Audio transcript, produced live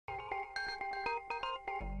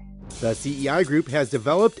The CEI Group has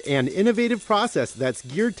developed an innovative process that's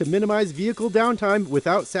geared to minimize vehicle downtime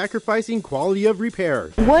without sacrificing quality of repair.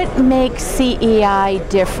 What makes CEI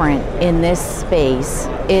different in this space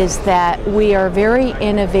is that we are very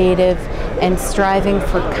innovative and striving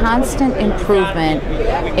for constant improvement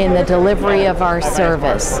in the delivery of our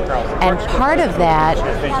service. And part of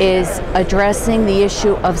that is addressing the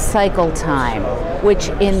issue of cycle time, which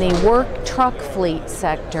in the work truck fleet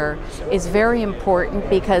sector is very important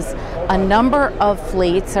because a number of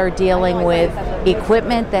fleets are dealing with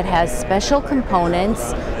equipment that has special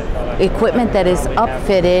components, equipment that is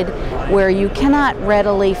upfitted, where you cannot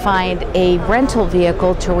readily find a rental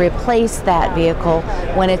vehicle to replace that vehicle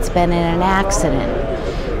when it's been in an accident.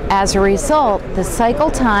 As a result, the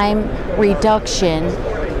cycle time reduction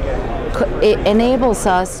it enables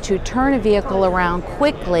us to turn a vehicle around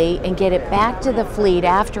quickly and get it back to the fleet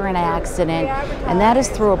after an accident, and that is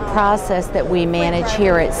through a process that we manage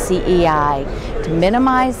here at CEI to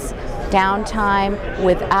minimize downtime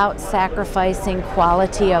without sacrificing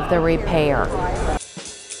quality of the repair.